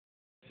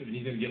and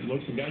he's going to get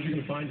looks, and guys are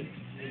going to find him.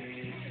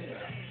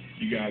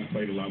 You guys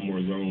played a lot more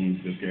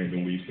zones this game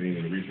than we've seen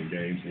in the recent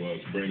games. Was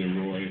Brandon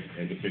Roy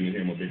and defending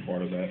him a big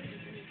part of that?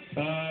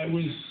 It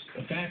was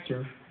a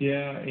factor,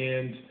 yeah,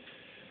 and,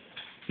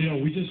 you know,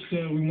 we just,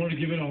 we wanted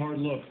to give it a hard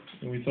look,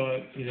 and we thought,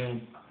 you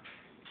know,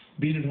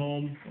 being at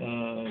home,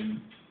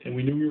 and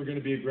we knew we were going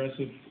to be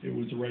aggressive, it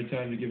was the right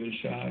time to give it a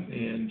shot,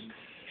 and,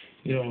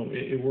 you know,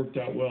 it worked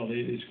out well.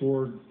 They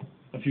scored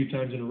a few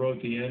times in a row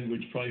at the end,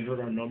 which probably hurt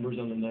our numbers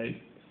on the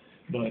night,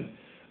 but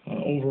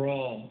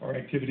overall, our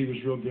activity was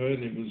real good,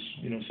 and it was,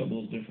 you know, something a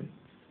little different.